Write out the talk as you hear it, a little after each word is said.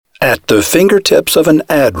at the fingertips of an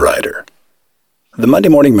ad writer. The Monday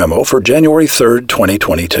Morning Memo for January 3rd,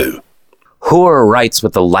 2022. Hoare writes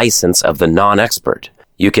with the license of the non-expert.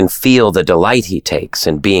 You can feel the delight he takes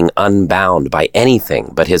in being unbound by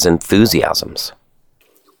anything but his enthusiasms.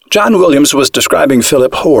 John Williams was describing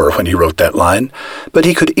Philip Hoare when he wrote that line, but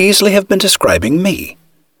he could easily have been describing me.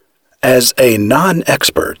 As a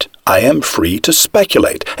non-expert, I am free to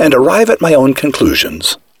speculate and arrive at my own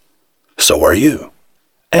conclusions. So are you.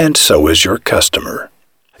 And so is your customer.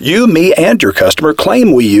 You, me, and your customer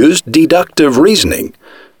claim we use deductive reasoning,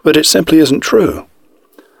 but it simply isn't true.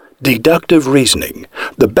 Deductive reasoning,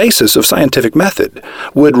 the basis of scientific method,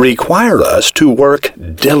 would require us to work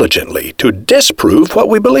diligently to disprove what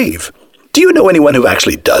we believe. Do you know anyone who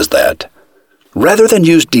actually does that? Rather than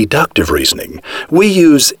use deductive reasoning, we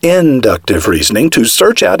use inductive reasoning to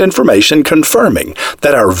search out information confirming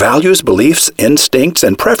that our values, beliefs, instincts,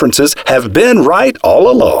 and preferences have been right all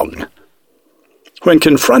along. When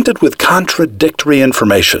confronted with contradictory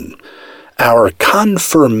information, our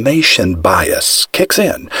confirmation bias kicks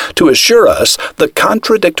in to assure us the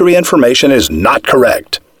contradictory information is not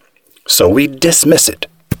correct. So we dismiss it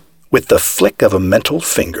with the flick of a mental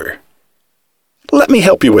finger. Let me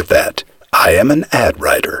help you with that. I am an ad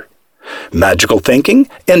writer. Magical thinking,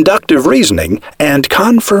 inductive reasoning, and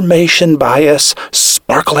confirmation bias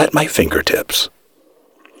sparkle at my fingertips.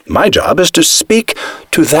 My job is to speak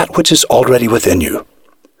to that which is already within you.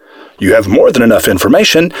 You have more than enough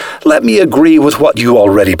information. Let me agree with what you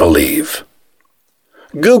already believe.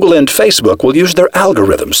 Google and Facebook will use their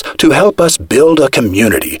algorithms to help us build a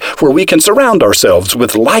community where we can surround ourselves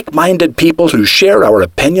with like-minded people who share our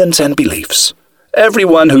opinions and beliefs.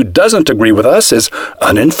 Everyone who doesn't agree with us is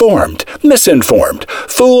uninformed, misinformed,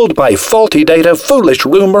 fooled by faulty data, foolish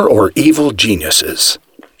rumor, or evil geniuses.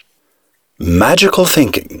 Magical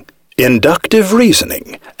thinking, inductive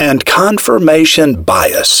reasoning, and confirmation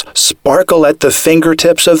bias sparkle at the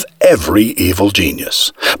fingertips of every evil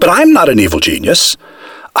genius. But I'm not an evil genius.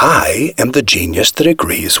 I am the genius that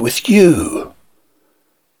agrees with you.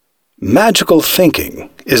 Magical thinking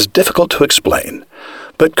is difficult to explain,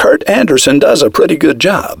 but Kurt Andersen does a pretty good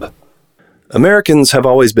job. Americans have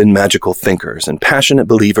always been magical thinkers and passionate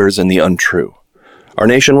believers in the untrue. Our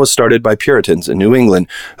nation was started by Puritans in New England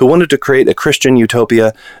who wanted to create a Christian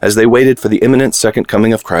utopia as they waited for the imminent second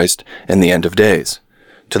coming of Christ and the end of days.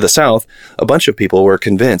 To the south, a bunch of people were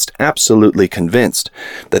convinced, absolutely convinced,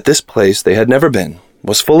 that this place they had never been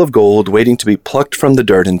was full of gold waiting to be plucked from the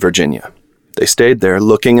dirt in Virginia. They stayed there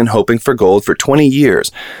looking and hoping for gold for 20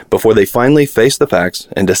 years before they finally faced the facts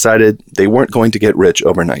and decided they weren't going to get rich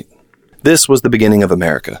overnight. This was the beginning of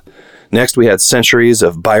America. Next, we had centuries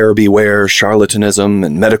of buyer beware, charlatanism,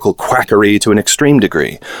 and medical quackery to an extreme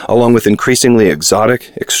degree, along with increasingly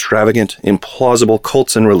exotic, extravagant, implausible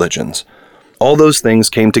cults and religions. All those things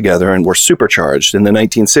came together and were supercharged in the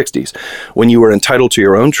 1960s, when you were entitled to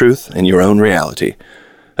your own truth and your own reality.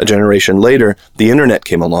 A generation later, the internet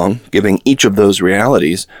came along, giving each of those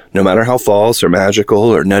realities, no matter how false or magical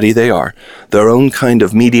or nutty they are, their own kind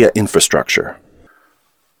of media infrastructure.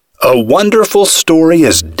 A wonderful story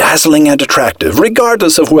is dazzling and attractive,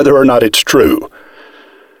 regardless of whether or not it's true.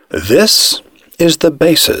 This is the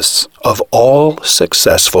basis of all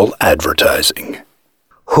successful advertising.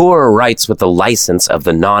 Hoare writes with the license of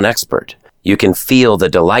the non-expert. You can feel the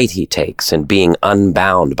delight he takes in being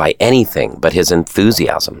unbound by anything but his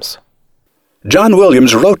enthusiasms. John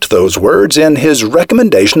Williams wrote those words in his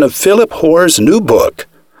recommendation of Philip Hoare's new book,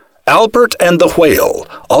 Albert and the Whale,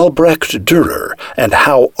 Albrecht Dürer, and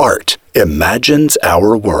How Art Imagines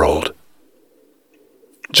Our World.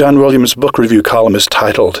 John Williams' book review column is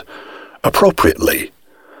titled, appropriately,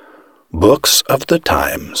 Books of the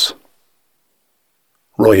Times.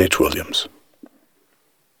 Roy H. Williams.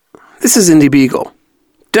 This is Indy Beagle.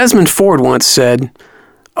 Desmond Ford once said,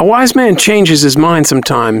 "A wise man changes his mind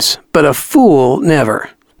sometimes, but a fool never.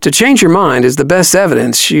 To change your mind is the best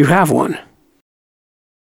evidence you have one."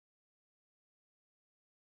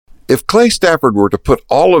 If Clay Stafford were to put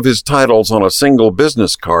all of his titles on a single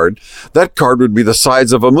business card, that card would be the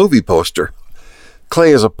size of a movie poster.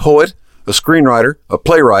 Clay is a poet, a screenwriter, a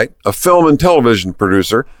playwright, a film and television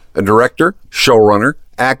producer, a director, showrunner,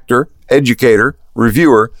 actor, educator,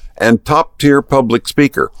 reviewer, and top-tier public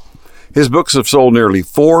speaker. His books have sold nearly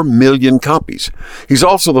 4 million copies. He's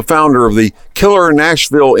also the founder of the Killer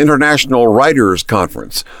Nashville International Writers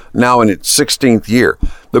Conference, now in its 16th year,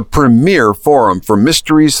 the premier forum for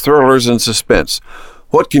mysteries, thrillers, and suspense.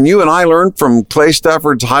 What can you and I learn from Clay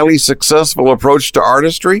Stafford's highly successful approach to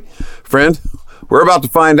artistry? Friend, we're about to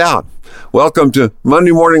find out. Welcome to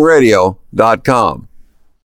MondayMorningRadio.com.